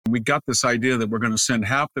We got this idea that we're going to send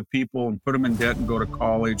half the people and put them in debt and go to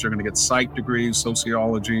college. They're going to get psych degrees,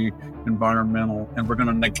 sociology, environmental, and we're going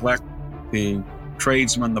to neglect the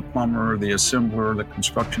tradesman, the plumber, the assembler, the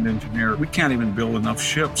construction engineer. We can't even build enough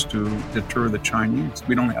ships to deter the Chinese.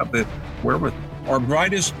 We don't have the wherewithal. Our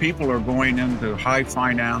brightest people are going into high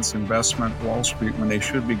finance, investment, Wall Street, when they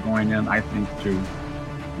should be going in, I think, to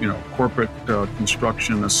corporate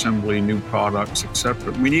construction, assembly, new products,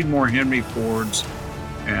 etc. We need more Henry Fords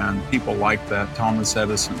and people like that, Thomas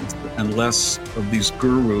Edison, and less of these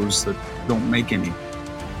gurus that don't make any.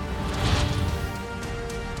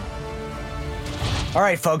 All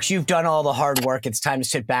right, folks, you've done all the hard work. It's time to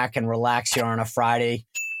sit back and relax here on a Friday.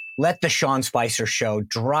 Let the Sean Spicer Show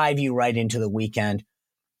drive you right into the weekend.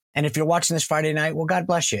 And if you're watching this Friday night, well, God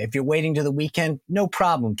bless you. If you're waiting to the weekend, no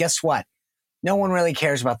problem. Guess what? No one really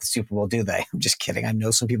cares about the Super Bowl, do they? I'm just kidding. I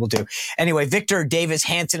know some people do. Anyway, Victor Davis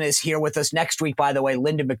Hanson is here with us next week. By the way,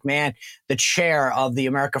 Linda McMahon, the chair of the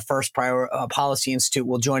America First Policy Institute,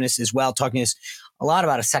 will join us as well, talking to us a lot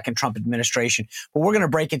about a second Trump administration. But we're going to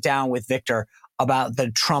break it down with Victor about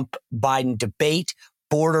the Trump-Biden debate,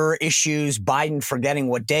 border issues, Biden forgetting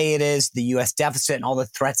what day it is, the U.S. deficit, and all the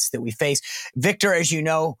threats that we face. Victor, as you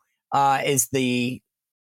know, is the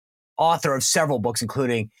author of several books,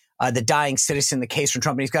 including The Dying Citizen, The Case for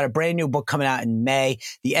Trump. And he's got a brand new book coming out in May,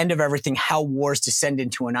 The End of Everything, How Wars Descend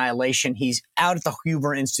into Annihilation. He's out at the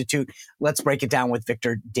Hoover Institute. Let's break it down with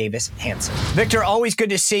Victor Davis Hanson. Victor, always good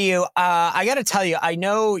to see you. I got to tell you, I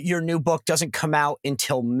know your new book doesn't come out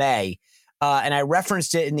until May, and I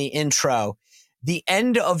referenced it in the intro. The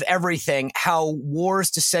End of Everything, How Wars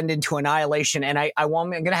Descend into Annihilation. And I'm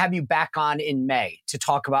going to have you back on in May to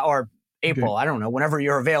talk about, or April, I don't know, whenever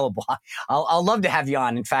you're available. I'll love to have you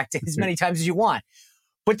on, in fact, as many times as you want.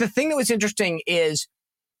 But the thing that was interesting is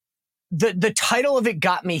the title of it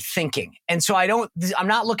got me thinking. And so I'm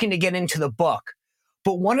not looking to get into the book,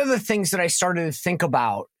 but one of the things that I started to think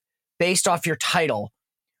about based off your title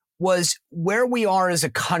was where we are as a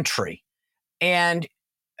country. And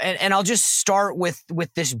I'll just start with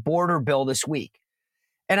this border bill this week.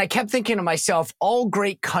 And I kept thinking to myself, all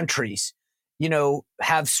great countries,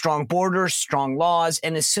 have strong borders, strong laws.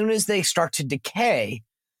 And as soon as they start to decay,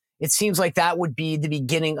 it seems like that would be the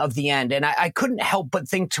beginning of the end. And I couldn't help but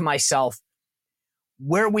think to myself,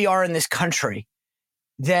 where we are in this country,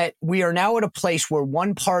 that we are now at a place where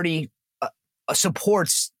one party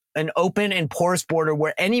supports an open and porous border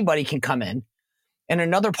where anybody can come in, and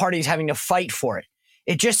another party is having to fight for it.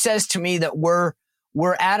 It just says to me that we're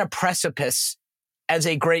at a precipice as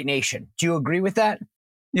a great nation. Do you agree with that?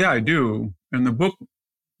 Yeah, I do. And the book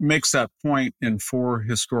makes that point in 4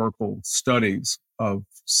 historical studies of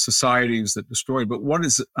societies that destroyed. But what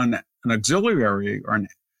is an auxiliary or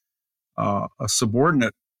a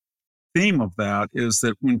subordinate theme of that is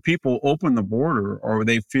that when people open the border or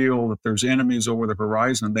they feel that there's enemies over the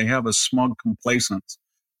horizon, they have a smug complacence.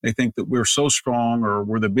 They think that we're so strong, or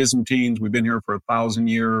we're the Byzantines, we've been here for 1,000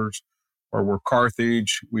 years, or we're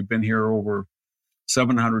Carthage, we've been here over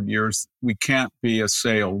 700 years. We can't be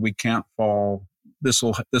assailed. We can't fall. This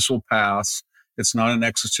will pass. It's not an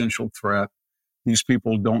existential threat. These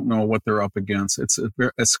people don't know what they're up against. It's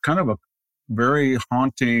kind of a very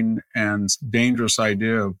haunting and dangerous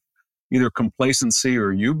idea of either complacency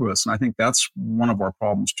or hubris. And I think that's one of our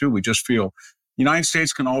problems too. We just feel the United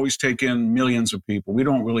States can always take in millions of people. We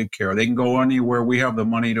don't really care. They can go anywhere. We have the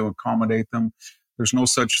money to accommodate them. There's no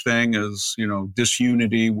such thing as,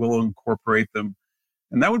 disunity. We'll incorporate them.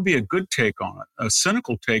 And that would be a good take on it. A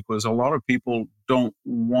cynical take was a lot of people don't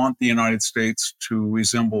want the United States to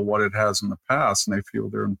resemble what it has in the past, and they feel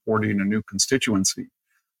they're importing a new constituency,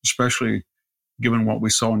 especially given what we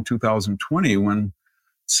saw in 2020 when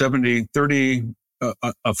 30%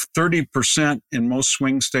 in most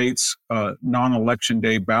swing states, non-election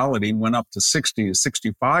day balloting went up to 60 to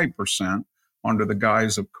 65% under the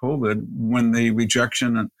guise of COVID when the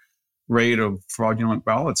rejection rate of fraudulent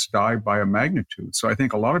ballots died by a magnitude. So I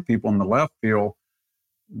think a lot of people on the left feel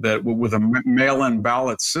that with a mail-in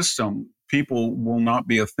ballot system, people will not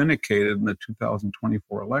be authenticated in the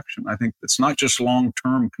 2024 election. I think it's not just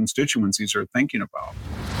long-term constituencies are thinking about.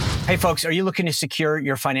 Hey, folks, are you looking to secure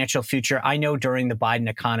your financial future? I know during the Biden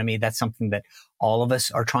economy, that's something that all of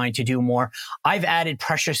us are trying to do more. I've added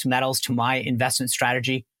precious metals to my investment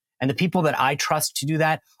strategy. And the people that I trust to do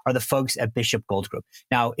that are the folks at Bishop Gold Group.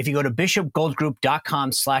 Now, if you go to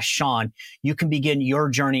bishopgoldgroup.com/Sean, you can begin your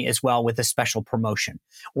journey as well with a special promotion.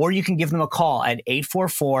 Or you can give them a call at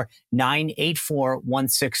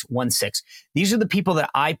 844-984-1616. These are the people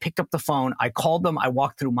that I picked up the phone. I called them. I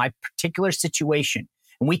walked through my particular situation.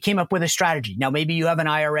 And we came up with a strategy. Now, maybe you have an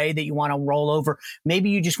IRA that you want to roll over. Maybe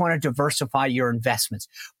you just want to diversify your investments.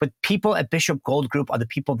 But people at Bishop Gold Group are the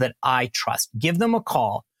people that I trust. Give them a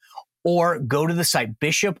call or go to the site,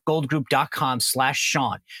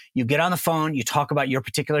 bishopgoldgroup.com/Sean. You get on the phone, you talk about your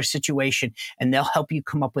particular situation, and they'll help you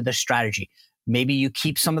come up with a strategy. Maybe you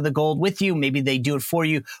keep some of the gold with you. Maybe they do it for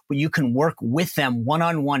you, but you can work with them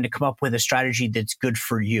one-on-one to come up with a strategy that's good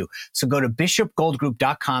for you. So go to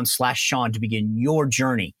bishopgoldgroup.com/Sean to begin your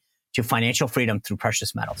journey to financial freedom through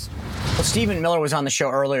precious metals. Well, Stephen Miller was on the show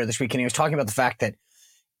earlier this week, and he was talking about the fact that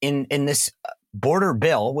in this border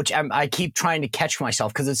bill, which I keep trying to catch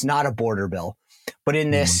myself because it's not a border bill, but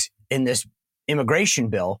in this immigration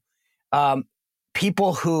bill,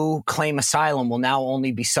 people who claim asylum will now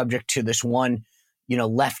only be subject to this one,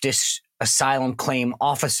 leftist asylum claim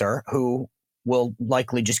officer who will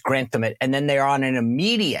likely just grant them it. And then they are on an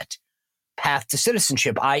immediate path to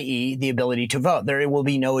citizenship, i.e. the ability to vote. There will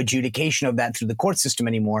be no adjudication of that through the court system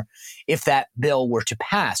anymore if that bill were to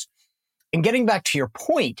pass. And getting back to your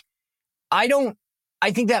point, I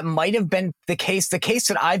think that might have been the case. The case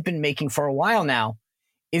that I've been making for a while now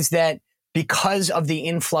is that because of the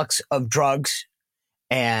influx of drugs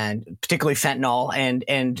and particularly fentanyl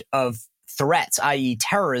and of threats, i.e.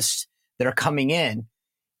 terrorists that are coming in,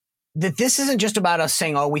 that this isn't just about us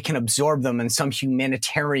saying, oh, we can absorb them in some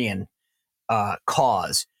humanitarian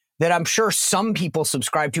cause that I'm sure some people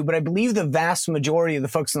subscribe to, but I believe the vast majority of the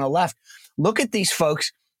folks on the left look at these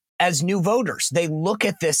folks as new voters. They look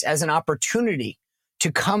at this as an opportunity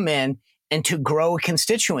to come in and to grow a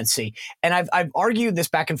constituency. And I've argued this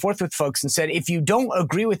back and forth with folks and said, if you don't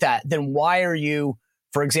agree with that, then why are you,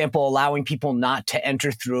 for example, allowing people not to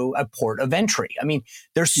enter through a port of entry? I mean,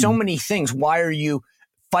 there's so many things. Why are you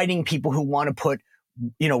fighting people who want to put,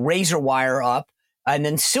 razor wire up and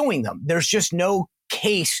then suing them? There's just no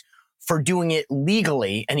case for doing it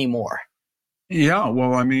legally anymore. Yeah,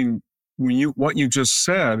 well, I mean, what you just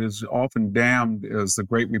said is often damned as the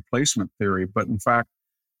great replacement theory, but in fact,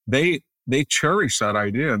 they cherish that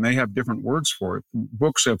idea and they have different words for it.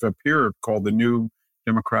 Books have appeared called The New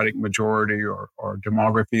Democratic Majority or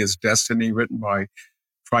Demography is Destiny, written by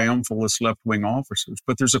triumphalist left-wing officers.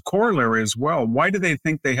 But there's a corollary as well. Why do they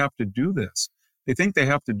think they have to do this? They think they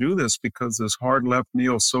have to do this because this hard left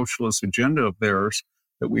neo-socialist agenda of theirs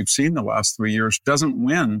that we've seen the last 3 years doesn't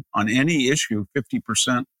win on any issue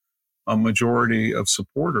 50% a majority of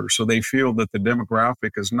supporters. So they feel that the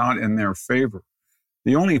demographic is not in their favor.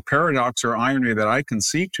 The only paradox or irony that I can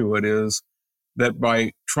see to it is that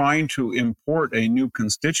by trying to import a new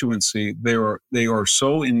constituency, they are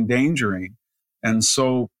so endangering and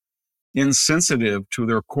so insensitive to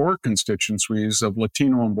their core constituencies of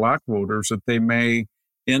Latino and Black voters that they may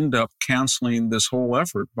end up canceling this whole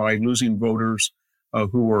effort by losing voters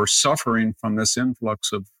who are suffering from this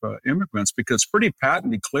influx of immigrants, because it's pretty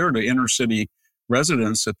patently clear to inner city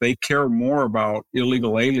residents that they care more about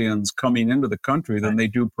illegal aliens coming into the country than they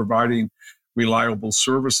do providing reliable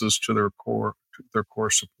services to their core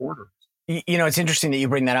supporters. It's interesting that you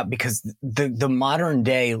bring that up because the modern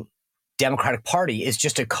day Democratic Party is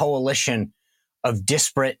just a coalition of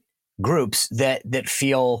disparate groups that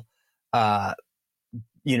feel harmed,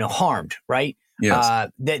 right? Yes.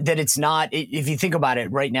 That it's not, if you think about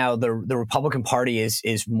it right now, the Republican Party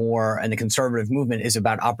is more, and the conservative movement is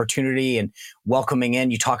about opportunity and welcoming in.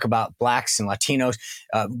 You talk about Blacks and Latinos.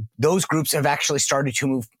 Those groups have actually started to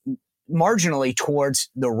move marginally towards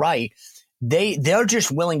the right. They're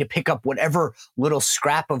just willing to pick up whatever little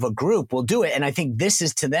scrap of a group will do it. And I think this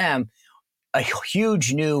is to them a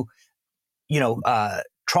huge new,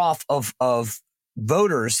 trough of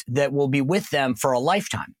voters that will be with them for a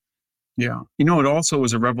lifetime. Yeah. It also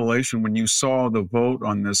was a revelation when you saw the vote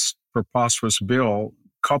on this preposterous bill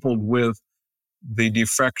coupled with the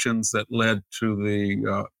defections that led to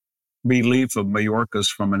the relief of Mayorkas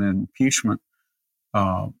from an impeachment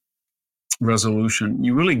resolution.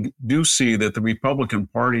 You really do see that the Republican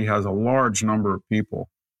Party has a large number of people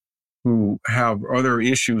who have other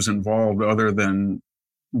issues involved other than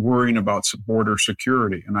worrying about border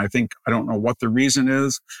security. And I don't know what the reason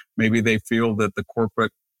is. Maybe they feel that the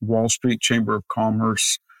corporate Wall Street Chamber of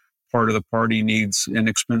Commerce part of the party needs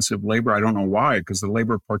inexpensive labor. I don't know why, because the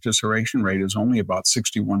labor participation rate is only about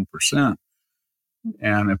 61%.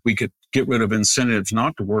 And if we could get rid of incentives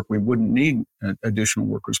not to work, we wouldn't need additional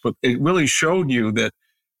workers. But it really showed you that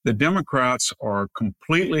the Democrats are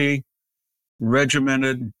completely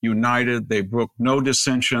regimented, united. They brook no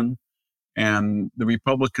dissension. And the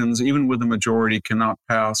Republicans, even with the majority, cannot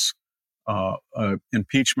pass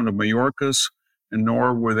impeachment of Mayorkas. and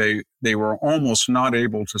nor were they were almost not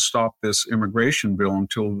able to stop this immigration bill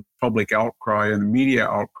until public outcry and the media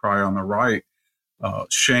outcry on the right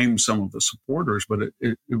shamed some of the supporters. But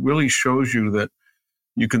it really shows you that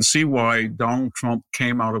you can see why Donald Trump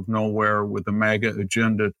came out of nowhere with the MAGA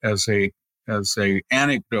agenda as a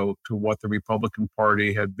anecdote to what the Republican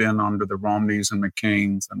Party had been under the Romneys and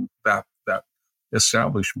McCains and that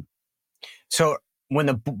establishment. So when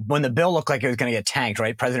the bill looked like it was going to get tanked,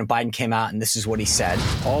 right? President Biden came out and this is what he said.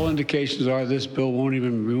 All indications are this bill won't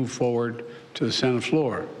even move forward to the Senate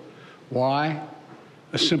floor. Why?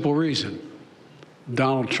 A simple reason.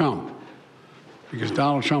 Donald Trump. Because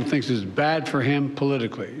Donald Trump thinks it's bad for him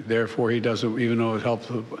politically. Therefore, he doesn't, even though it helps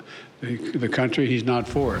the country, he's not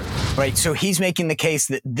for it. Right. So he's making the case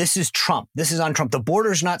that this is Trump. This is on Trump. The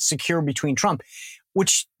border's not secure between Trump,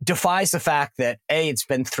 which defies the fact that, A, it's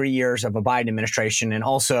been 3 years of a Biden administration. And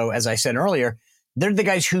also, as I said earlier, they're the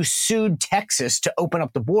guys who sued Texas to open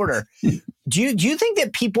up the border. Do you think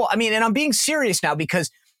that people, I mean, and I'm being serious now,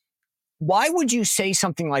 because why would you say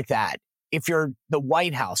something like that if you're the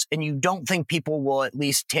White House and you don't think people will at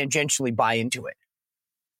least tangentially buy into it?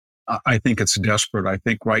 I think it's desperate. I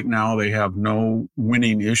think right now they have no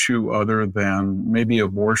winning issue other than maybe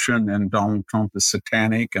abortion, and Donald Trump is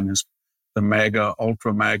satanic, and the MAGA,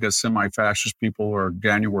 ultra MAGA, semi-fascist people are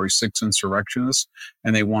January 6th insurrectionists,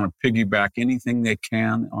 and they want to piggyback anything they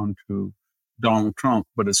can onto Donald Trump.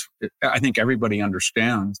 But I think everybody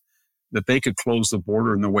understands that they could close the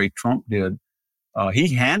border in the way Trump did.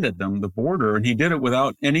 He handed them the border, and he did it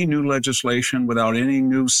without any new legislation, without any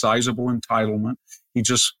new sizable entitlement. He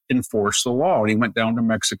just enforced the law. And he went down to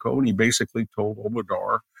Mexico, and he basically told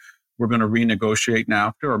Obrador, we're going to renegotiate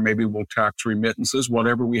NAFTA, or maybe we'll tax remittances,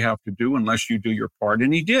 whatever we have to do, unless you do your part.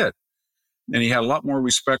 And he did. And he had a lot more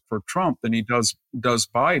respect for Trump than he does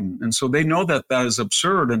Biden. And so they know that that is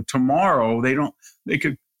absurd. And tomorrow they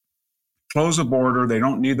could close the border. They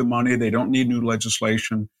don't need the money. They don't need new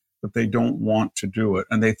legislation, but they don't want to do it.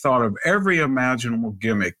 And they thought of every imaginable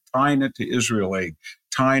gimmick, tying it to Israel aid,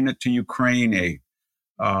 tying it to Ukraine aid,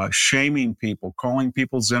 shaming people, calling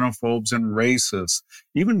people xenophobes and racists,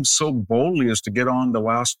 even so boldly as to get on the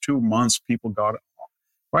last 2 months, people got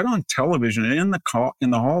right on television in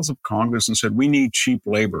the halls of Congress and said, we need cheap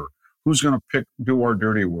labor. Who's going to do our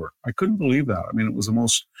dirty work? I couldn't believe that. I mean, it was the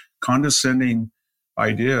most condescending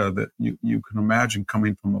idea that you can imagine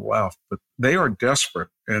coming from the left, but they are desperate.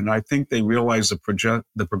 And I think they realize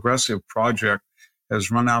the Progressive Project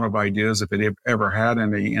has run out of ideas if it ever had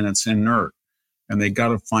any, and it's inert. And they got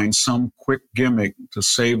to find some quick gimmick to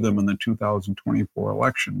save them in the 2024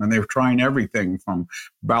 election. And they're trying everything from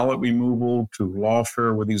ballot removal to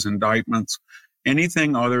lawfare with these indictments,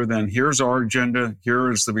 anything other than here's our agenda,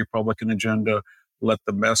 here is the Republican agenda, let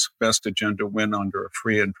the best agenda win under a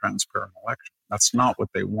free and transparent election. That's not what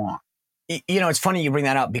they want. You know, it's funny you bring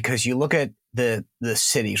that up, because you look at the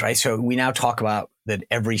cities, right? So we now talk about that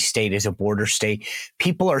every state is a border state.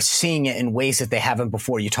 People are seeing it in ways that they haven't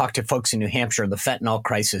before. You talk to folks in New Hampshire, the fentanyl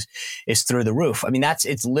crisis is through the roof. I mean,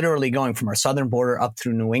 it's literally going from our southern border up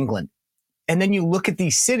through New England. And then you look at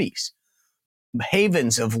these cities,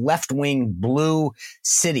 havens of left-wing blue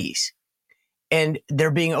cities, and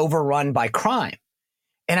they're being overrun by crime.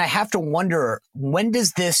 And I have to wonder, when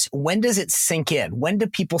does it sink in? When do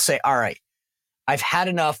people say, all right, I've had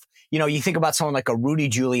enough? You know, you think about someone like a Rudy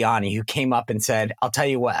Giuliani who came up and said, I'll tell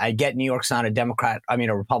you what, I get New York's not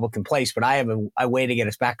a Republican place, but I have a way to get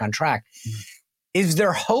us back on track. Mm-hmm. Is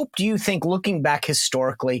there hope, do you think, looking back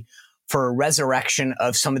historically, for a resurrection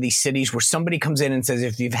of some of these cities where somebody comes in and says,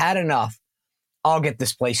 if you've had enough, I'll get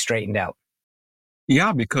this place straightened out?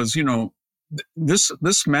 Yeah, because, you know,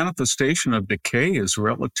 this manifestation of decay is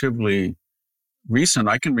relatively recent.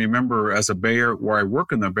 I can remember as a Bay Area, where I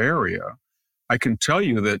work in the Bay Area, I can tell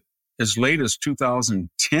you that as late as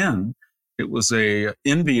 2010, it was a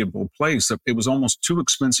enviable place. It was almost too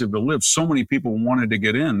expensive to live. So many people wanted to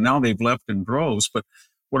get in. Now they've left in droves. But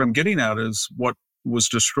what I'm getting at is what was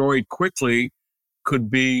destroyed quickly could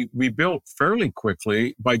be rebuilt fairly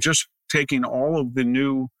quickly by just taking all of the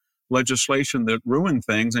new legislation that ruined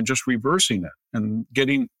things and just reversing it and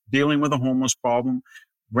dealing with the homeless problem,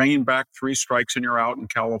 bringing back 3 strikes and you're out in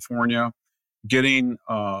California, getting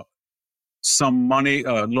some money,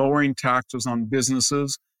 lowering taxes on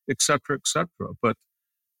businesses, et cetera, et cetera. But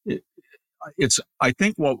I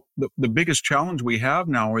think what the biggest challenge we have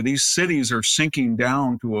now are these cities are sinking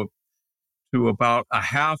down to about a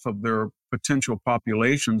half of their potential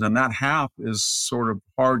populations, and that half is sort of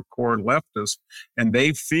hardcore leftists, and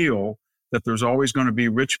they feel that there's always going to be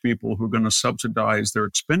rich people who are going to subsidize their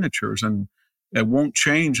expenditures. And It won't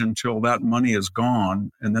change until that money is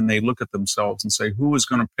gone. And then they look at themselves and say, who is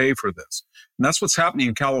going to pay for this? And that's what's happening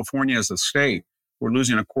in California as a state. We're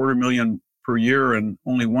losing $250,000 per year, and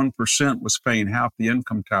only 1% was paying half the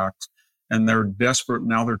income tax. And they're desperate.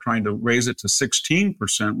 Now they're trying to raise it to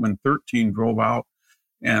 16% when 13 drove out.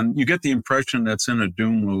 And you get the impression that's in a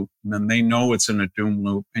doom loop. And then they know it's in a doom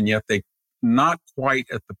loop. And yet they not quite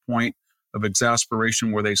at the point of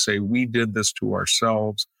exasperation where they say, we did this to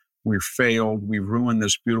ourselves. We've failed. We've ruined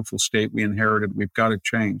this beautiful state we inherited. We've got to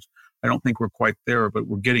change. I don't think we're quite there, but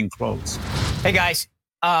we're getting close. Hey, guys.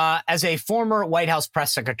 As a former White House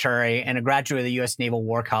press secretary and a graduate of the U.S. Naval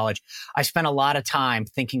War College, I spent a lot of time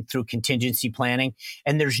thinking through contingency planning.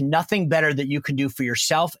 And there's nothing better that you can do for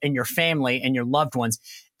yourself and your family and your loved ones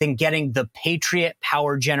than getting the Patriot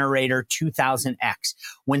Power Generator 2000X.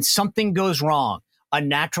 When something goes wrong, a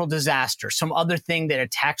natural disaster, some other thing that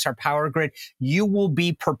attacks our power grid, you will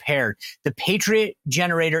be prepared. The Patriot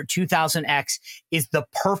Generator 2000X is the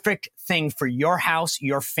perfect thing for your house,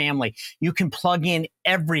 your family. You can plug in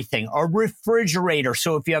everything, a refrigerator.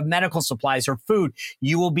 So if you have medical supplies or food,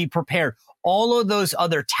 you will be prepared. All of those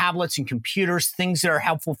other tablets and computers, things that are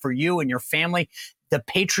helpful for you and your family, the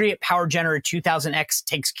Patriot Power Generator 2000X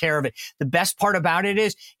takes care of it. The best part about it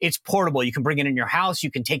is it's portable. You can bring it in your house. You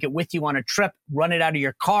can take it with you on a trip, run it out of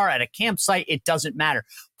your car at a campsite. It doesn't matter.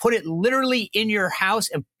 Put it literally in your house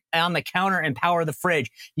and on the counter and power the fridge.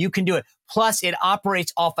 You can do it. Plus, it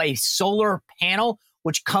operates off a solar panel,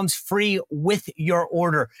 which comes free with your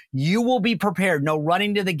order. You will be prepared. No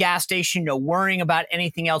running to the gas station, no worrying about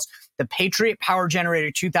anything else. The Patriot Power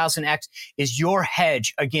Generator 2000X is your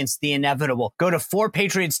hedge against the inevitable. Go to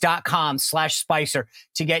 4patriots.com/Spicer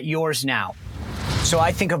to get yours now. So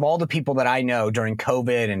I think of all the people that I know during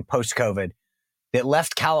COVID and post-COVID that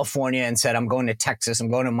left California and said, I'm going to Texas, I'm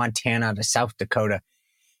going to Montana, to South Dakota.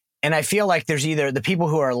 And I feel like there's either the people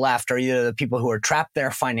who are left are either the people who are trapped there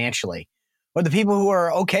financially or the people who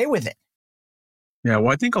are okay with it. Yeah,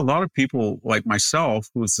 well, I think a lot of people like myself,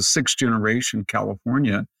 who is the sixth generation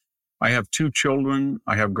California, I have 2 children.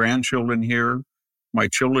 I have grandchildren here. My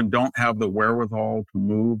children don't have the wherewithal to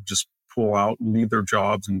move, just pull out, leave their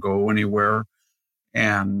jobs and go anywhere.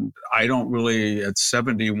 And I don't really, at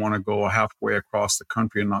 70, want to go halfway across the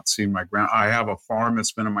country and not see my I have a farm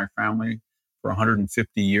that's been in my family for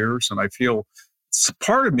 150 years. And I feel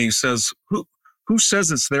part of me says, who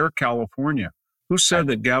says it's their California? Who said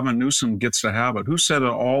that Gavin Newsom gets to have it? Who said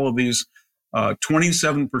that all of these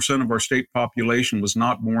 27% of our state population was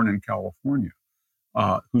not born in California,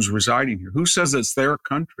 who's residing here? Who says it's their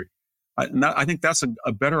country? I think that's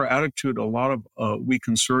a better attitude a lot of we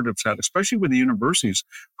conservatives had, especially with the universities.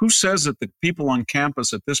 Who says that the people on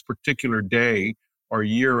campus at this particular day or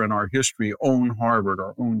year in our history own Harvard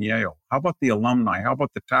or own Yale? How about the alumni? How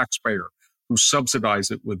about the taxpayer who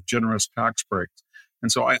subsidize it with generous tax breaks?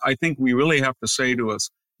 And so I think we really have to say to us,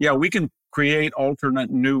 yeah, we can create alternate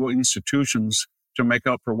new institutions to make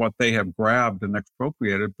up for what they have grabbed and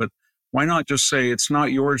expropriated, but why not just say it's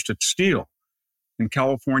not yours to steal? And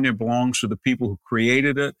California belongs to the people who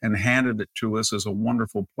created it and handed it to us as a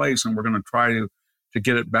wonderful place, and we're going to try to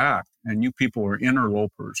get it back. And you people are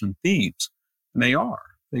interlopers and thieves, and they are.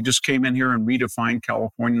 They just came in here and redefined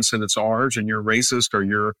California and said it's ours, and you're racist or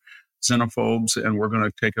you're xenophobes, and we're going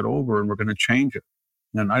to take it over and we're going to change it.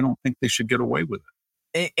 And I don't think they should get away with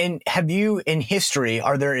it. And have you, in history,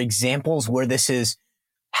 are there examples where this has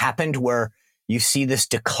happened, where you see this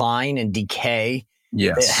decline and decay?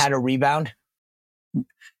 Yes. It had a rebound?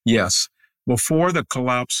 Yes. Before the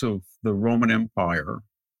collapse of the Roman Empire,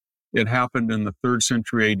 it happened in the 3rd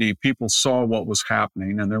century AD. People saw what was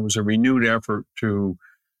happening, and there was a renewed effort to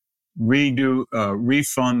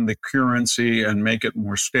refund the currency and make it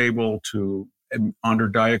more stable, to under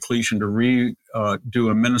Diocletian to do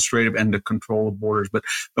administrative and to control the borders. But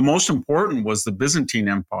the most important was the Byzantine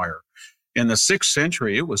Empire. In the 6th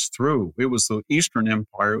century, it was through. It was the Eastern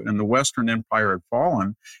Empire, and the Western Empire had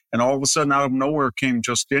fallen. And all of a sudden, out of nowhere came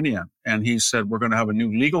Justinian. And he said, we're going to have a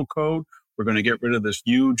new legal code. We're going to get rid of this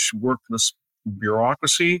huge worthless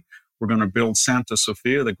bureaucracy. We're going to build Santa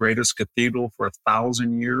Sophia, the greatest cathedral for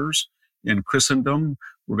 1,000 years in Christendom.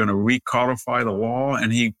 We're going to recodify the law.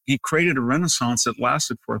 And he created a renaissance that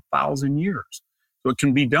lasted for 1,000 years. So it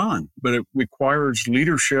can be done, but it requires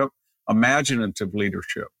leadership, imaginative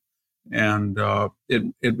leadership. And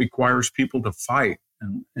it requires people to fight.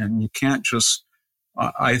 And you can't just,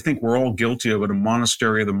 I think we're all guilty of it, a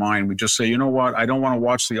monastery of the mind. We just say, you know what, I don't want to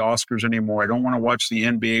watch the Oscars anymore. I don't want to watch the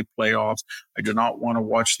NBA playoffs. I do not want to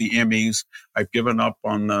watch the Emmys. I've given up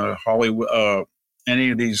on the Hollywood,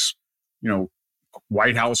 any of these,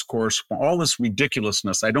 White House correspondent, all this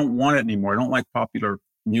ridiculousness. I don't want it anymore. I don't like popular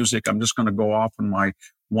music. I'm just going to go off on my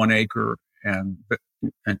 1 acre. And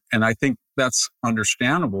I think that's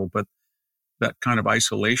understandable, but that kind of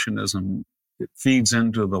isolationism, it feeds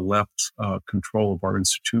into the left's control of our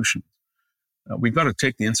institutions. We've got to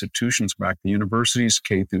take the institutions back, the universities,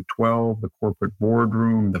 K through 12, the corporate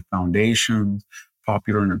boardroom, the foundations,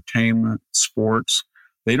 popular entertainment, sports.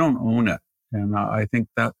 They don't own it. And I think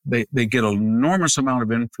that they get an enormous amount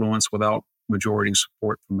of influence without majority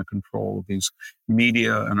support from the control of these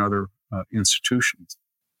media and other institutions.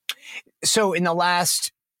 So in the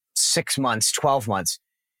last 6 months, 12 months,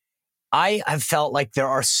 I have felt like there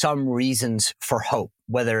are some reasons for hope,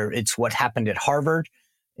 whether it's what happened at Harvard,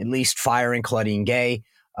 at least firing Claudine Gay,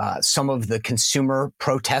 some of the consumer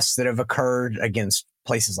protests that have occurred against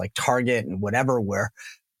places like Target and whatever, where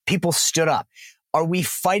people stood up. Are we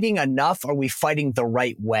fighting enough? Are we fighting the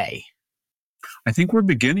right way? I think we're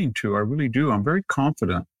beginning to. I really do. I'm very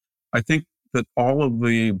confident. I think that all of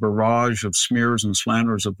the barrage of smears and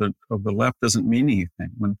slanders of the left doesn't mean anything.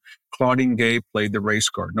 When Claudine Gay played the race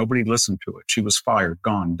card, nobody listened to it. She was fired,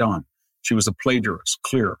 gone, done. She was a plagiarist,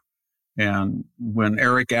 clear. And when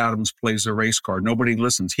Eric Adams plays the race card, nobody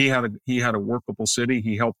listens. He had a workable city.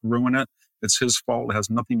 He helped ruin it. It's his fault. It has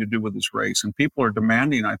nothing to do with his race. And people are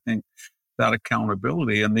demanding, I think, that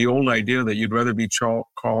accountability. And the old idea that you'd rather be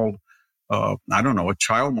called, I don't know, a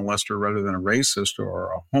child molester rather than a racist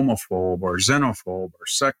or a homophobe or xenophobe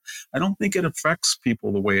or I don't think it affects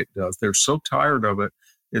people the way it does. They're so tired of it.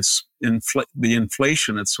 It's the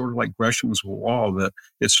inflation. It's sort of like Gresham's law that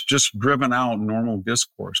it's just driven out normal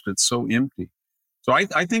discourse. It's so empty. So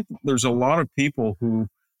I think there's a lot of people who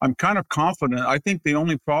I'm kind of confident. I think the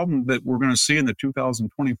only problem that we're going to see in the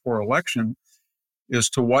 2024 election is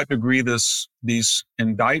to what degree these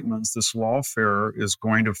indictments, this lawfare is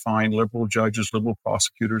going to find liberal judges, liberal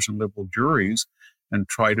prosecutors, and liberal juries and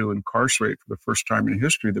try to incarcerate for the first time in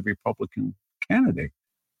history the Republican candidate.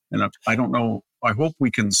 And I don't know. I hope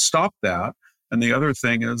we can stop that. And the other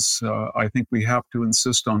thing is, I think we have to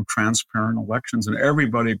insist on transparent elections, and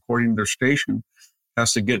everybody, according to their station,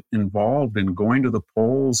 has to get involved in going to the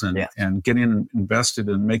polls and getting invested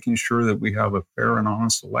in making sure that we have a fair and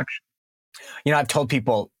honest election. You know, I've told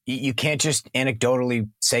people you can't just anecdotally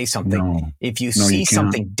say something. No. If you see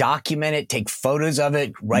something, document it, take photos of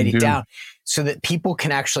it, write it down so that people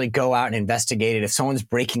can actually go out and investigate it. If someone's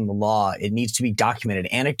breaking the law, it needs to be documented.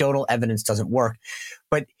 Anecdotal evidence doesn't work.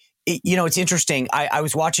 But, it's interesting. I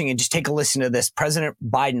was watching and just take a listen to this. President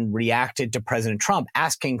Biden reacted to President Trump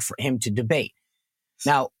asking for him to debate.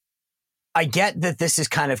 Now, I get that this is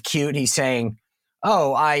kind of cute. He's saying,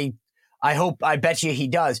 oh, I bet you he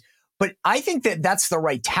does. But I think that that's the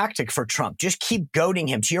right tactic for Trump. Just keep goading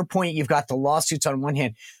him. To your point, you've got the lawsuits on one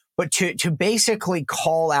hand, but to basically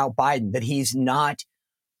call out Biden that he's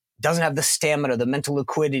doesn't have the stamina, the mental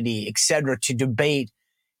liquidity, et cetera, to debate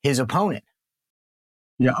his opponent.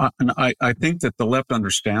 Yeah, and I think that the left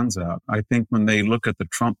understands that. I think when they look at the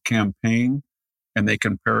Trump campaign and they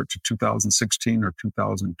compare it to 2016 or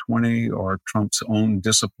 2020 or Trump's own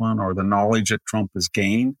discipline or the knowledge that Trump has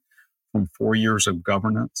gained from 4 years of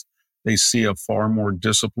governance, they see a far more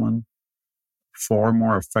disciplined, far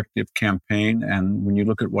more effective campaign. And when you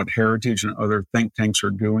look at what Heritage and other think tanks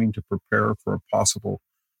are doing to prepare for a possible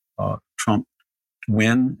Trump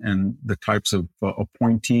win and the types of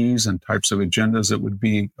appointees and types of agendas that would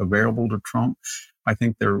be available to Trump, I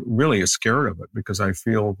think they're really scared of it because I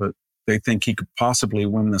feel that they think he could possibly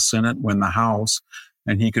win the Senate, win the House,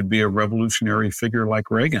 and he could be a revolutionary figure like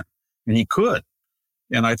Reagan. And he could.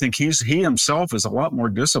 And I think he himself is a lot more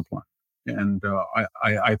disciplined. And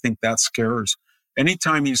I think that scares.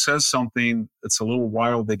 Anytime he says something that's a little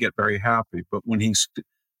wild, they get very happy. But when he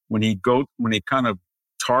kind of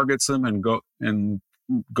targets them and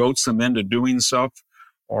goats them into doing stuff,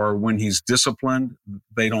 or when he's disciplined,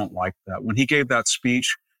 they don't like that. When he gave that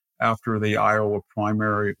speech after the Iowa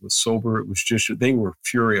primary, it was sober. It was just they were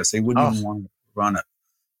furious. They wouldn't even want to run it.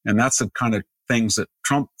 And that's the kind of things that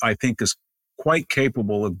Trump, I think, is quite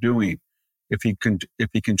capable of doing if he can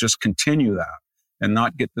just continue that and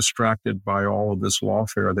not get distracted by all of this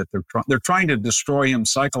lawfare that they're trying to destroy him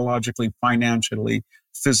psychologically, financially,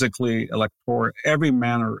 physically, electoral, every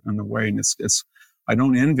manner in the way. And it's I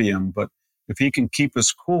don't envy him, but if he can keep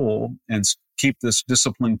us cool and keep this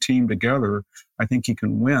disciplined team together, I think he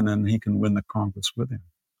can win, and he can win the Congress with him.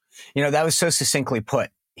 That was so succinctly put.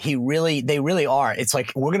 They really are. It's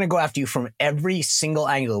like, we're going to go after you from every single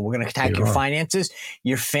angle. We're going to attack your finances,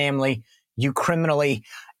 your family, you criminally.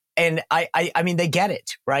 And I mean, they get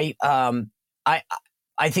it, right? I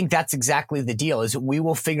I think that's exactly the deal, is we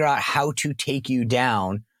will figure out how to take you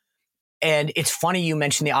down. And it's funny you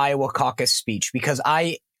mentioned the Iowa caucus speech, because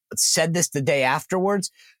I said this the day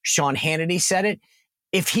afterwards. Sean Hannity said it.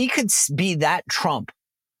 If he could be that Trump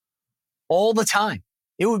all the time,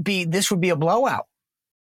 this would be a blowout.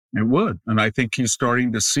 It would. And I think he's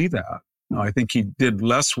starting to see that. I think he did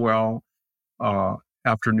less well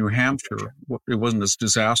after New Hampshire. It wasn't as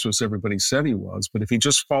disastrous as everybody said he was, but if he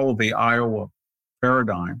just followed the Iowa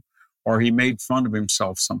paradigm, or he made fun of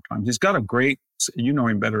himself sometimes. He's got a great, you know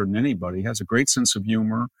him better than anybody. He has a great sense of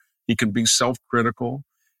humor. He can be self-critical,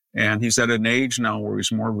 and he's at an age now where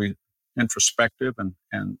he's more introspective,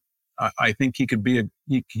 and I think he could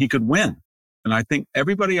he could win. And I think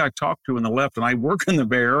everybody I talk to in the left, and I work in the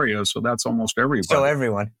Bay Area, so that's almost everybody. So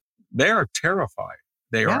everyone. They are terrified.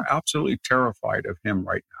 They are absolutely terrified of him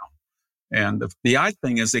right now. And the odd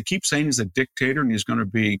thing is they keep saying he's a dictator and he's going to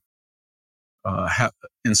be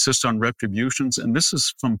insist on retributions. And this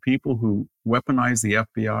is from people who weaponize the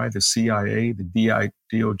FBI, the CIA, the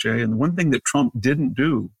DOJ. And the one thing that Trump didn't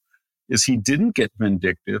do is he didn't get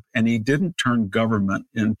vindictive, and he didn't turn government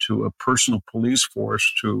into a personal police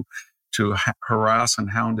force to harass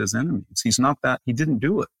and hound his enemies. He's not that. He didn't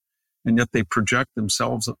do it. And yet they project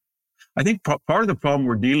themselves. I think part of the problem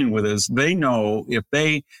we're dealing with is they know if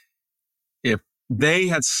they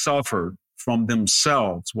had suffered from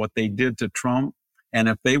themselves what they did to Trump, and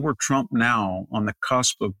if they were Trump now on the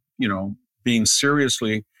cusp of, being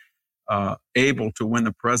seriously able to win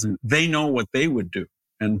the presidency, they know what they would do,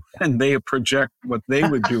 and they project what they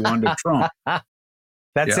would do under Trump.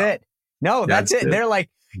 That's it. No, that's it. They're like,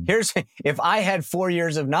 if I had 4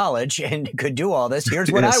 years of knowledge and could do all this, here's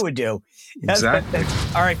what I would do. Exactly.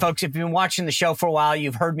 All right, folks, if you've been watching the show for a while,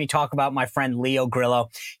 you've heard me talk about my friend Leo Grillo.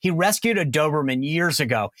 He rescued a Doberman years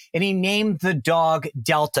ago, and he named the dog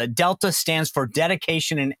Delta. Delta stands for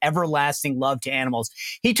dedication and everlasting love to animals.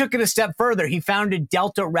 He took it a step further. He founded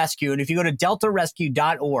Delta Rescue, and if you go to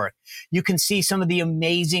deltarescue.org, you can see some of the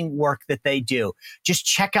amazing work that they do. Just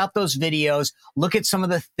check out those videos. Look at some of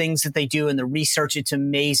the things that they do and the research. It's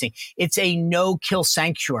amazing. It's a no-kill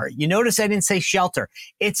sanctuary. You notice I didn't say shelter.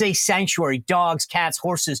 It's a sanctuary. Dogs, cats,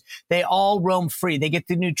 horses, they all roam free. They get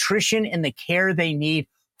the nutrition and the care they need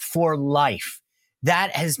for life.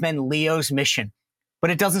 That has been Leo's mission.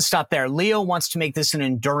 But it doesn't stop there. Leo wants to make this an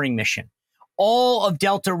enduring mission. All of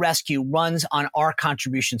Delta Rescue runs on our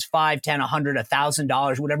contributions, $5, $10, $100,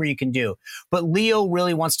 $1,000, whatever you can do. But Leo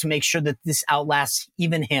really wants to make sure that this outlasts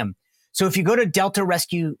even him. So if you go to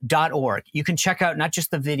deltarescue.org, you can check out not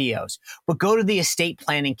just the videos, but go to the estate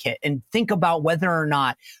planning kit and think about whether or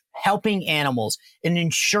not helping animals and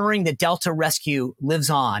ensuring that Delta Rescue lives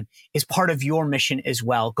on is part of your mission as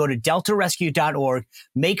well. Go to deltarescue.org,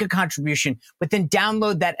 make a contribution, but then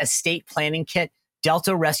download that estate planning kit,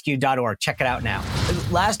 deltarescue.org. Check it out now.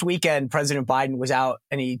 Last weekend, President Biden was out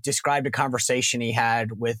and he described a conversation he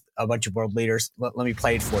had with a bunch of world leaders. Let me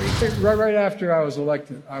play it for you. Right after I was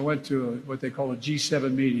elected, I went to what they call a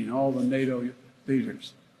G7 meeting, all the NATO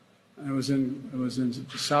leaders. It was in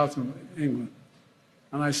the south of England.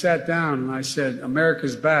 And I sat down and I said,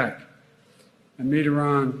 America's back. And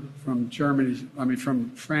Mitterrand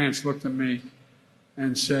from France looked at me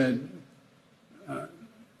and said, how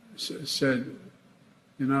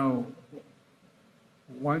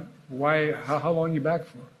long are you back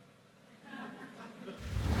for?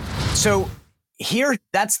 So here,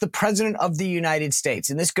 that's the president of the United States.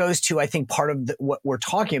 And this goes to, I think, part of what we're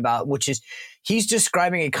talking about, which is he's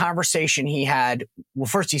describing a conversation he had. Well,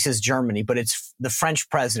 first he says Germany, but it's the French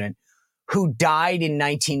president who died in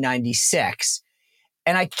 1996.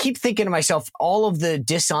 And I keep thinking to myself, all of the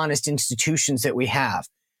dishonest institutions that we have.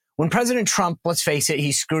 When President Trump, let's face it,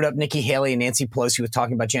 he screwed up Nikki Haley and Nancy Pelosi was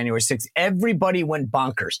talking about January 6th. Everybody went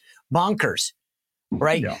bonkers,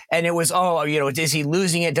 right? Yeah. And it was, is he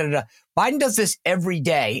losing it? Da, da, da. Biden does this every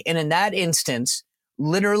day. And in that instance,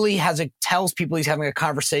 literally tells people he's having a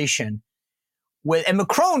conversation with, and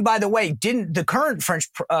Macron, by the way, the current French,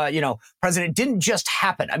 president didn't just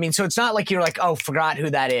happen. I mean, so it's not like you're like, oh, forgot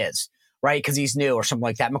who that is, right? Because he's new or something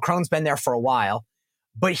like that. Macron's been there for a while.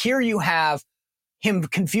 But here you have him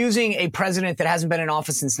confusing a president that hasn't been in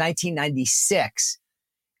office since 1996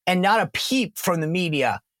 and not a peep from the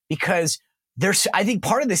media, because I think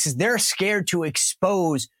part of this is they're scared to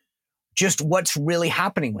expose just what's really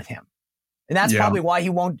happening with him. And that's probably why he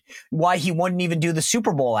wouldn't even do the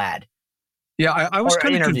Super Bowl ad. Yeah, I was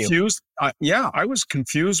kind of confused. I was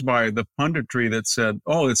confused by the punditry that said,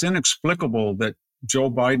 oh, it's inexplicable that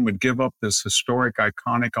Joe Biden would give up this historic,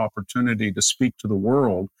 iconic opportunity to speak to the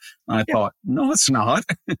world. And I thought, no, it's not.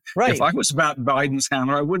 Right. If I was Biden's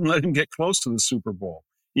handler, I wouldn't let him get close to the Super Bowl.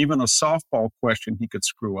 Even a softball question he could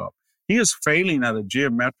screw up. He is failing at a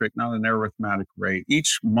geometric, not an arithmetic rate.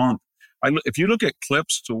 Each month, if you look at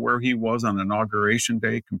clips to where he was on Inauguration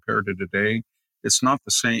Day compared to today, it's not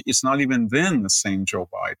the same. It's not even then the same Joe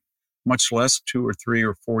Biden, much less 2 or 3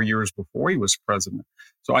 or 4 years before he was president.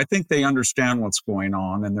 So I think they understand what's going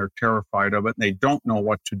on and they're terrified of it. And they don't know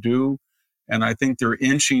what to do. And I think they're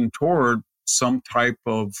inching toward some type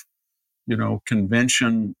of,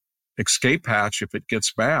 convention escape hatch if it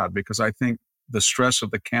gets bad, because I think the stress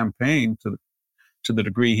of the campaign, to the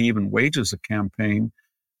degree he even wages a campaign,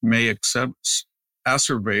 may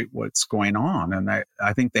exacerbate what's going on. And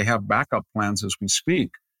I think they have backup plans as we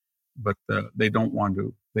speak, but they don't want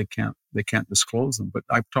to. They can't disclose them. But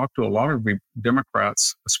I've talked to a lot of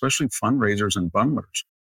Democrats, especially fundraisers and bundlers,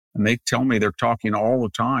 and they tell me they're talking all the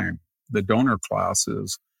time. The donor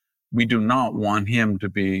classes, we do not want him to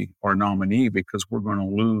be our nominee because we're going to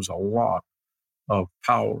lose a lot of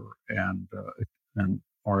power, and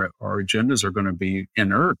our agendas are going to be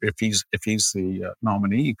inert if he's the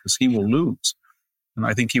nominee, because he will lose, and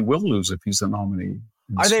I think he will lose if he's the nominee.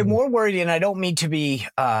 Are they more worried? And I don't mean to be.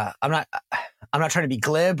 I'm not trying to be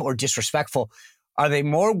glib or disrespectful. Are they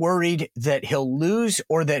more worried that he'll lose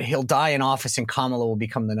or that he'll die in office and Kamala will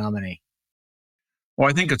become the nominee? Well,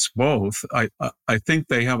 I think it's both. I think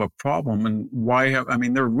they have a problem, and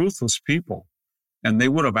they're ruthless people, and they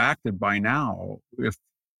would have acted by now if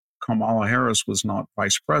Kamala Harris was not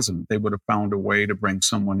vice president. They would have found a way to bring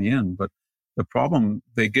someone in. But the problem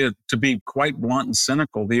they get, to be quite blunt and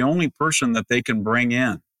cynical, the only person that they can bring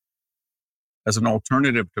in as an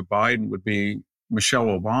alternative to Biden would be Michelle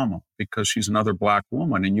Obama, because she's another Black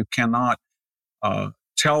woman. And you cannot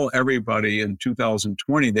tell everybody in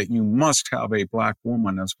 2020 that you must have a Black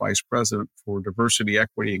woman as vice president for diversity,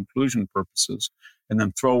 equity, inclusion purposes, and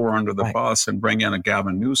then throw her under the bus and bring in a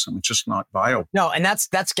Gavin Newsom. It's just not viable. No, and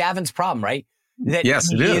that's Gavin's problem, right?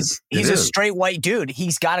 Yes, it is. He's a straight white dude.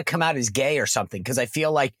 He's got to come out as gay or something, because I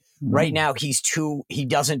feel like right now he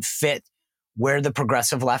doesn't fit where the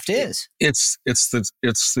progressive left is. It's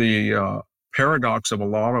the paradox of a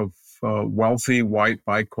lot of wealthy, white,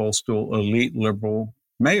 bicoastal, elite liberal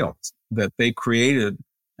males that they created,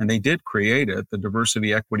 and they did create it, the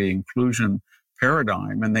diversity, equity, inclusion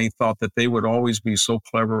paradigm. And they thought that they would always be so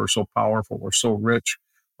clever or so powerful or so rich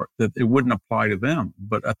that it wouldn't apply to them.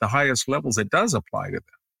 But at the highest levels, it does apply to them.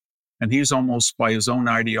 And he's almost, by his own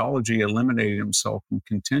ideology, eliminated himself from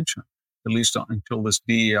contention, at least until this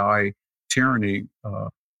DEI tyranny,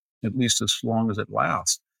 at least as long as it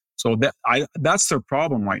lasts. So that's their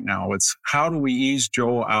problem right now. It's how do we ease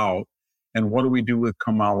Joe out, and what do we do with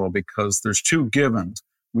Kamala? Because there's two givens.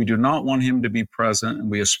 We do not want him to be president, and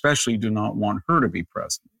we especially do not want her to be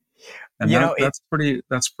president. And that's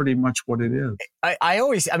pretty much what it is.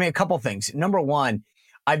 A couple things. Number one,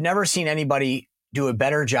 I've never seen anybody do a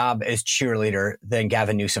better job as cheerleader than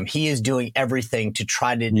Gavin Newsom. He is doing everything to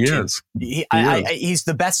try to. He's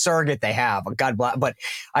the best surrogate they have. God bless. But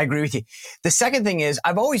I agree with you. The second thing is,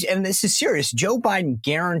 and this is serious, Joe Biden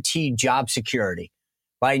guaranteed job security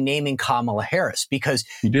by naming Kamala Harris, because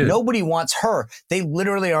nobody wants her. They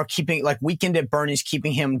literally are keeping, like Weekend at Bernie's,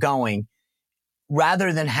 keeping him going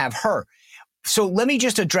rather than have her. So let me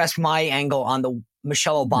just address my angle on the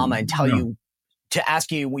Michelle Obama and to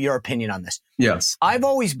ask you your opinion on this. Yes. I've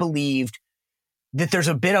always believed that there's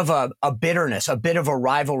a bit of a bitterness, a bit of a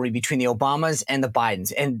rivalry between the Obamas and the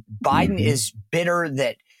Bidens. And Biden is bitter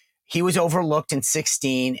that he was overlooked in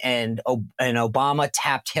 2016 and Obama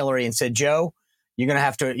tapped Hillary and said, Joe, you're going to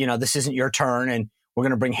have to, this isn't your turn, and we're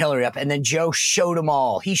going to bring Hillary up. And then Joe showed them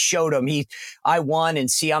all. He showed them, I won,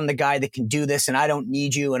 and see, I'm the guy that can do this, and I don't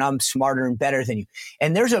need you, and I'm smarter and better than you.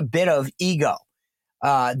 And there's a bit of ego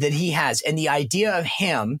that he has. And the idea of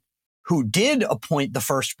him, who did appoint the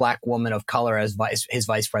first Black woman of color as his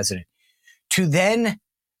vice president, to then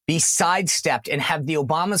be sidestepped and have the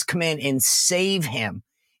Obamas come in and save him,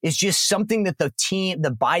 is just something that the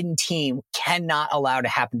Biden team cannot allow to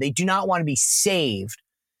happen. They do not want to be saved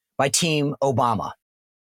by Team Obama.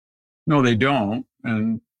 No, they don't.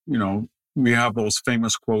 And, we have those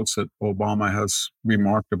famous quotes that Obama has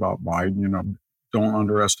remarked about Biden, don't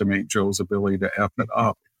underestimate Joe's ability to F it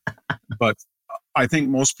up. But I think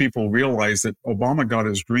most people realize that Obama got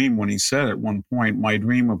his dream when he said at one point, my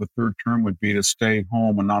dream of a third term would be to stay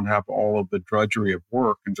home and not have all of the drudgery of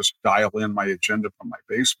work and just dial in my agenda from my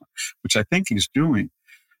basement, which I think he's doing.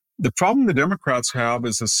 The problem the Democrats have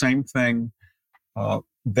is the same thing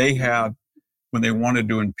they had when they wanted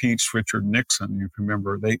to impeach Richard Nixon. If you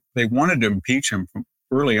remember, they wanted to impeach him from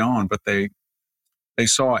early on, but they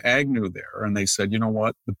saw Agnew there and they said, you know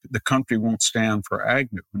what, the country won't stand for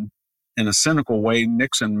Agnew. And in a cynical way,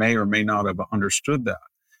 Nixon may or may not have understood that.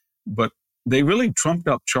 But they really trumped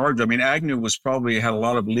up charge. I mean, Agnew was probably had a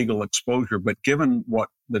lot of legal exposure, but given what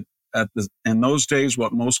in those days,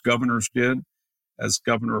 what most governors did as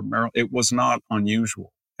governor of Maryland, it was not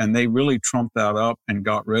unusual. And they really trumped that up and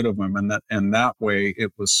got rid of him. And that way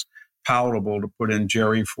it was palatable to put in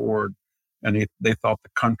Jerry Ford. And they thought the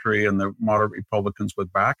country and the moderate Republicans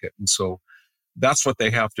would back it. And so that's what they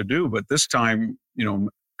have to do. But this time,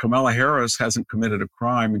 Kamala Harris hasn't committed a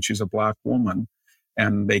crime and she's a black woman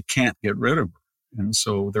and they can't get rid of her. And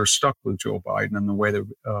so they're stuck with Joe Biden in the way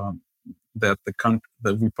that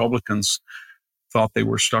the Republicans thought they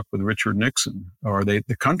were stuck with Richard Nixon, or the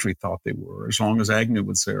country thought they were, as long as Agnew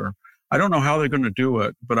was there. I don't know how they're going to do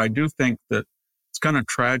it, but I do think that it's kind of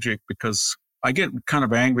tragic because I get kind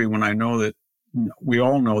of angry when I know that we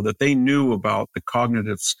all know that they knew about the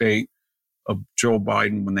cognitive state of Joe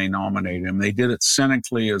Biden when they nominated him. They did it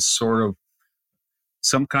cynically as sort of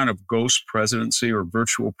some kind of ghost presidency or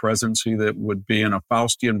virtual presidency that would be in a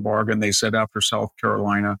Faustian bargain. They said after South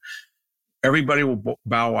Carolina, everybody will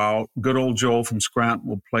bow out. Good old Joe from Scranton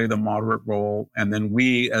will play the moderate role. And then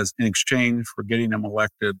we, as in exchange for getting him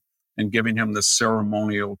elected and giving him the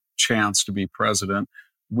ceremonial chance to be president,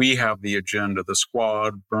 we have the agenda, the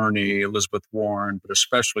squad, Bernie, Elizabeth Warren, but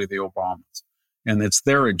especially the Obamas. And it's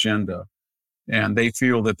their agenda. And they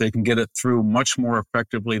feel that they can get it through much more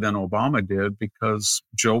effectively than Obama did because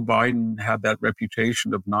Joe Biden had that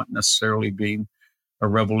reputation of not necessarily being a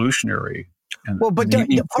revolutionary. And well, but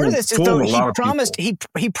part of this is though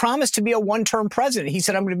he promised to be a one-term president. He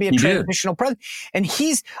said, "I'm going to be a transitional president," and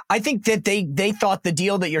I think that they thought the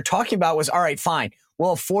deal that you're talking about was all right. Fine,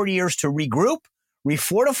 we'll have 4 years to regroup,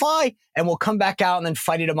 refortify, and we'll come back out and then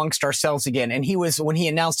fight it amongst ourselves again. And when he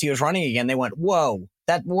announced he was running again, they went, "Whoa,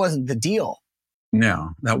 that wasn't the deal."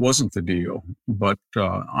 No, that wasn't the deal. But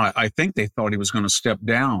I think they thought he was going to step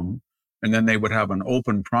down, and then they would have an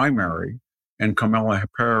open primary. And Kamala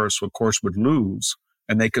Harris, of course, would lose.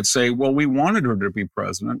 And they could say, well, we wanted her to be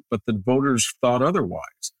president, but the voters thought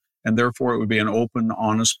otherwise. And therefore, it would be an open,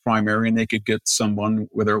 honest primary, and they could get someone,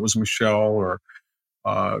 whether it was Michelle or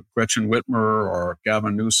Gretchen Whitmer or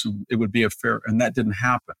Gavin Newsom, it would be a fair, and that didn't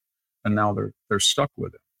happen. And now they're stuck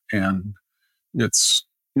with it. And it's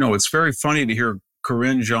very funny to hear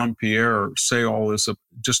Karine Jean-Pierre say all this,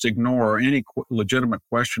 just ignore any legitimate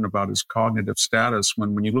question about his cognitive status.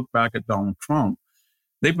 When you look back at Donald Trump,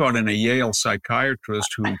 they brought in a Yale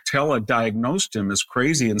psychiatrist who diagnosed him as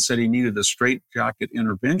crazy and said he needed a straitjacket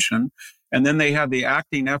intervention. And then they had the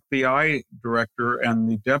acting FBI director and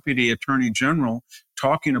the deputy attorney general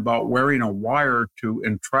talking about wearing a wire to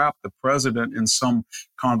entrap the president in some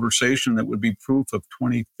conversation that would be proof of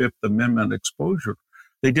 25th Amendment exposure.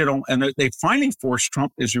 They did, and they finally forced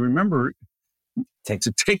Trump, as you remember,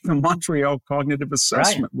 to take the Montreal Cognitive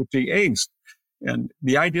Assessment, which he aced. And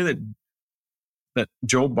the idea that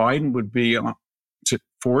Joe Biden would be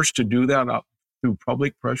forced to do that through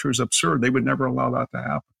public pressure is absurd. They would never allow that to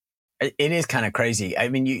happen. It is kind of crazy. I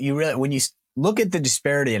mean, you really, when you look at the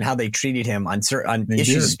disparity and how they treated him on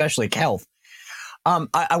issues, especially health.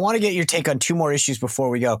 I want to get your take on two more issues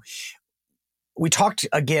before we go. We talked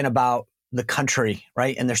again about the country,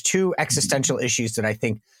 right? And there's two existential issues that I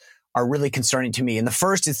think are really concerning to me. And the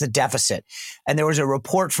first is the deficit. And there was a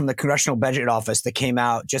report from the Congressional Budget Office that came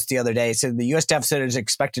out just the other day. It said the U.S. deficit is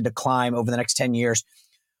expected to climb over the next 10 years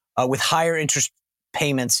with higher interest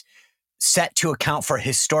payments set to account for a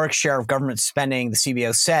historic share of government spending. The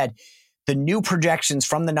CBO said the new projections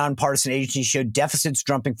from the nonpartisan agency showed deficits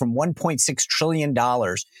jumping from $1.6 trillion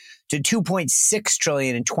to $2.6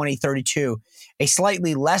 trillion in 2032, a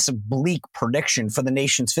slightly less bleak prediction for the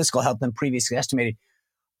nation's fiscal health than previously estimated.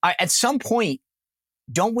 At some point,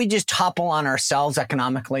 don't we just topple on ourselves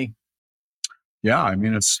economically? Yeah, I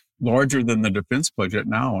mean, it's larger than the defense budget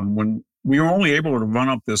now. And when we were only able to run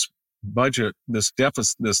up this budget, this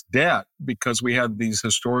deficit, this debt, because we had these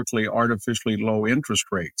historically artificially low interest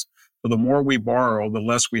rates. So the more we borrow, the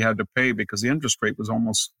less we had to pay because the interest rate was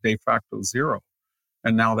almost de facto zero.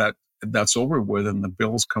 And now that's over with and the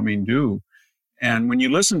bill's coming due. And when you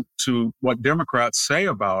listen to what Democrats say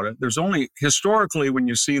about it, there's only, historically, when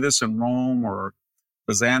you see this in Rome or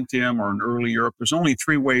Byzantium or in early Europe, there's only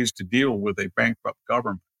three ways to deal with a bankrupt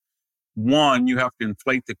government. One, you have to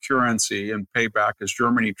inflate the currency and pay back, as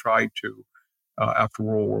Germany tried to after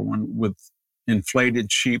World War I, with inflated,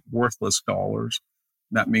 cheap, worthless dollars.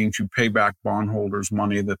 That means you pay back bondholders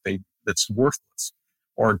money that's worthless.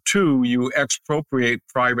 Or two, you expropriate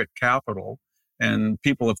private capital. And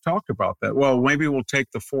people have talked about that. Well, maybe we'll take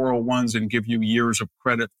the 401s and give you years of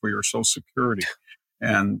credit for your Social Security.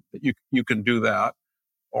 And you can do that.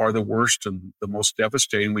 are the worst and the most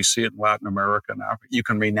devastating. We see it in Latin America and Africa. You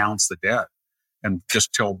can renounce the debt and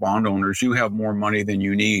just tell bond owners, you have more money than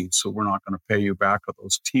you need, so we're not going to pay you back with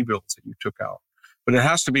those T-bills that you took out. But it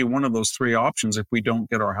has to be one of those three options if we don't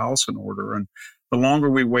get our house in order. And the longer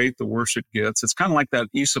we wait, the worse it gets. It's kind of like that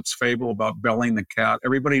Aesop's fable about belling the cat.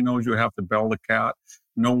 Everybody knows you have to bell the cat.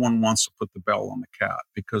 No one wants to put the bell on the cat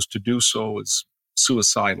because to do so is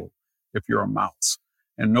suicidal if you're a mouse.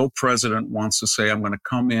 And no president wants to say, I'm going to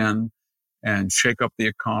come in and shake up the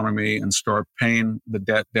economy and start paying the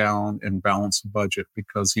debt down and balance the budget,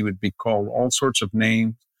 because he would be called all sorts of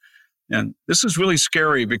names. And this is really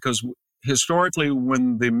scary because historically,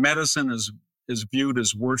 when the medicine is viewed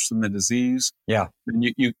as worse than the disease, then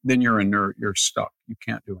you're inert, you're stuck. You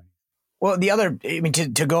can't do anything. Well,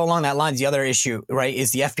 to go along that lines, the other issue, right,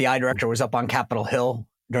 is the FBI director was up on Capitol Hill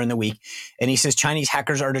during the week, and he says Chinese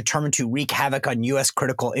hackers are determined to wreak havoc on U.S.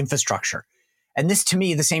 critical infrastructure. And this, to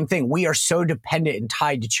me, the same thing. We are so dependent and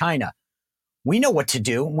tied to China. We know what to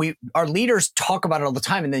do. Our leaders talk about it all the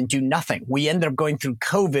time and then do nothing. We ended up going through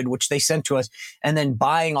COVID, which they sent to us, and then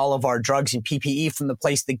buying all of our drugs and PPE from the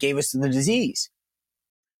place that gave us the disease.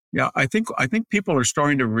 Yeah, I think people are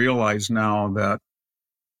starting to realize now that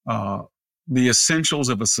the essentials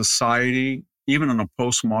of a society, even in a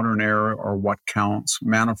postmodern era, are what counts: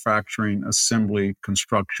 manufacturing, assembly,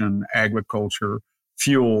 construction, agriculture,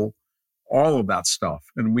 fuel, all of that stuff.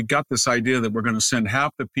 And we got this idea that we're going to send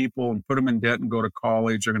half the people and put them in debt and go to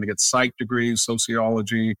college. They're going to get psych degrees,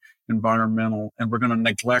 sociology, environmental, and we're going to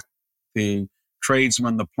neglect the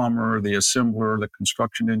tradesman, the plumber, the assembler, the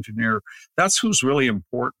construction engineer. That's who's really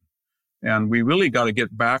important. And we really got to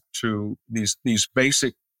get back to these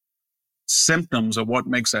basic symptoms of what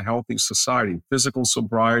makes a healthy society: physical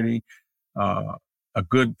sobriety, a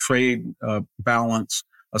good trade balance,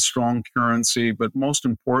 a strong currency, but most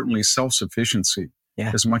importantly, self-sufficiency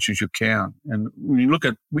as much as you can. And when you look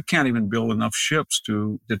at, we can't even build enough ships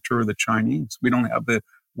to deter the Chinese. We don't have the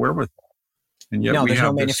wherewithal. And yet there's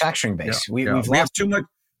no manufacturing base. We have too much.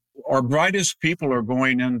 Our brightest people are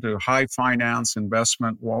going into high finance,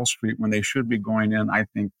 investment, Wall Street, when they should be going in, I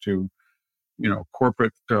think, to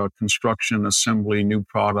corporate construction, assembly, new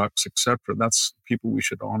products, etc. That's people we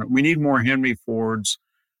should honor. We need more Henry Fords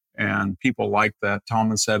and people like that,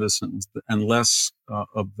 Thomas Edison's, and less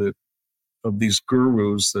of these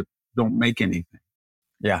gurus that don't make anything.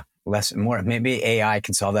 Yeah, less and more. Maybe AI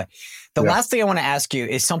can solve that. The last thing I want to ask you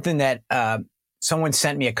is something that someone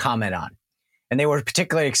sent me a comment on, and they were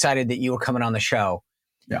particularly excited that you were coming on the show.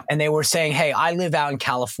 Yeah. And they were saying, hey, I live out in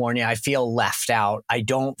California. I feel left out. I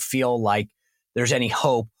don't feel like there's any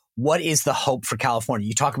hope. What is the hope for California?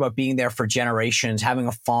 You talk about being there for generations, having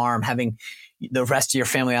a farm, having the rest of your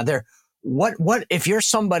family out there. What if you're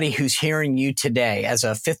somebody who's hearing you today as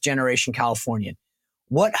a fifth generation Californian,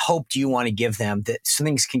 what hope do you want to give them that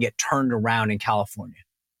things can get turned around in California?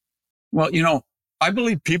 Well, I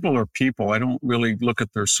believe people are people. I don't really look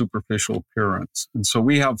at their superficial appearance. And so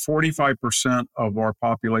we have 45% of our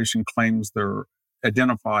population claims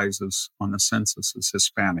identifies as on the census as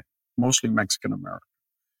Hispanic, mostly Mexican American.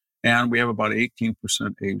 And we have about 18%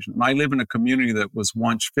 Asian. And I live in a community that was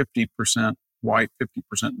once 50% white,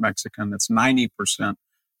 50% Mexican. That's 90%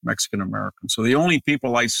 Mexican American. So the only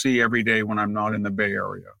people I see every day when I'm not in the Bay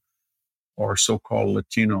Area are so-called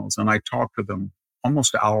Latinos. And I talk to them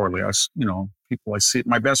almost hourly. People I see,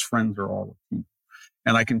 my best friends are all Latino.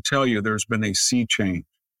 And I can tell you there's been a sea change,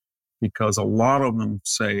 because a lot of them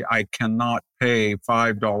say, I cannot pay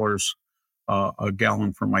 $5 a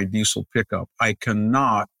gallon for my diesel pickup. I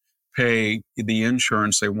cannot pay the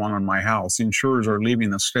insurance they want on my house. The insurers are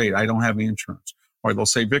leaving the state. I don't have the insurance. Or they'll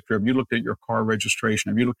say, Victor, have you looked at your car registration?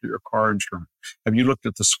 Have you looked at your car insurance? Have you looked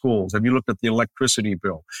at the schools? Have you looked at the electricity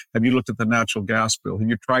bill? Have you looked at the natural gas bill? Have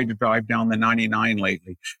you tried to drive down the 99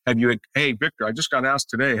 lately? Hey, Victor, I just got asked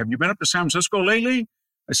today, have you been up to San Francisco lately?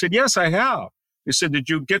 I said, yes, I have. They said, did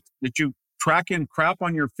you track in crap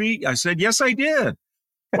on your feet? I said, yes, I did.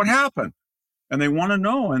 What happened? And they want to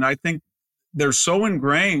know. And I think they're so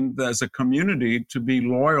ingrained as a community to be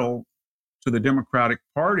loyal to the Democratic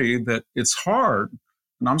Party that it's hard.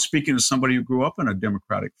 And I'm speaking as somebody who grew up in a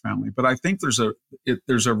Democratic family, but I think there's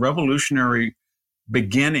a revolutionary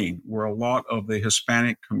beginning where a lot of the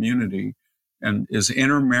Hispanic community is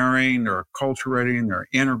intermarrying, they're acculturating, they're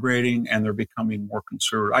integrating, and they're becoming more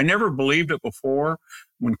conservative. I never believed it before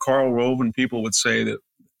when Karl Rove and people would say that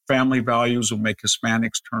family values will make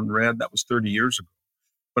Hispanics turn red. That was 30 years ago.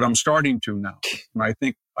 But I'm starting to now. And I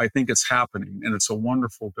think it's happening, and it's a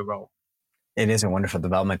wonderful development. It is a wonderful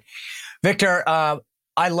development. Victor,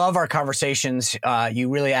 I love our conversations.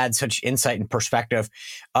 You really add such insight and perspective.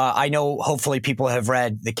 I know hopefully people have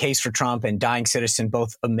read The Case for Trump and Dying Citizen,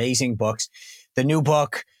 both amazing books. The new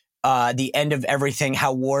book, The End of Everything,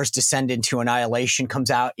 How Wars Descend into Annihilation,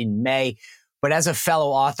 comes out in May. But as a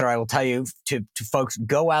fellow author, I will tell you to folks,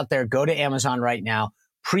 go out there, go to Amazon right now,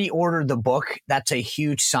 pre-order the book. That's a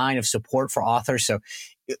huge sign of support for authors. So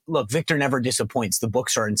look, Victor never disappoints. The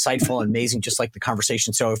books are insightful and amazing, just like the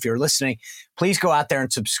conversation. So if you're listening, please go out there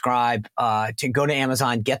and subscribe to go to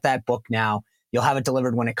Amazon, get that book now. You'll have it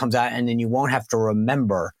delivered when it comes out, and then you won't have to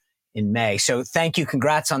remember in May. So thank you.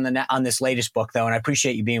 Congrats on this latest book, though, and I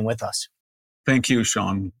appreciate you being with us. Thank you,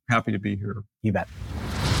 Sean. Happy to be here. You bet.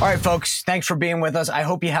 All right, folks, thanks for being with us. I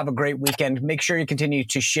hope you have a great weekend. Make sure you continue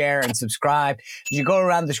to share and subscribe. As you go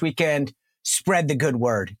around this weekend, spread the good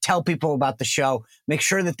word. Tell people about the show. Make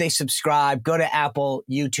sure that they subscribe. Go to Apple,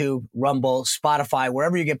 YouTube, Rumble, Spotify,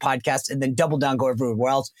 wherever you get podcasts, and then double down, go everywhere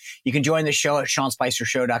else. You can join the show at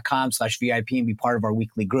SeanSpicerShow.com/VIP and be part of our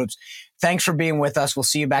weekly groups. Thanks for being with us. We'll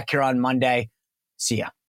see you back here on Monday. See ya.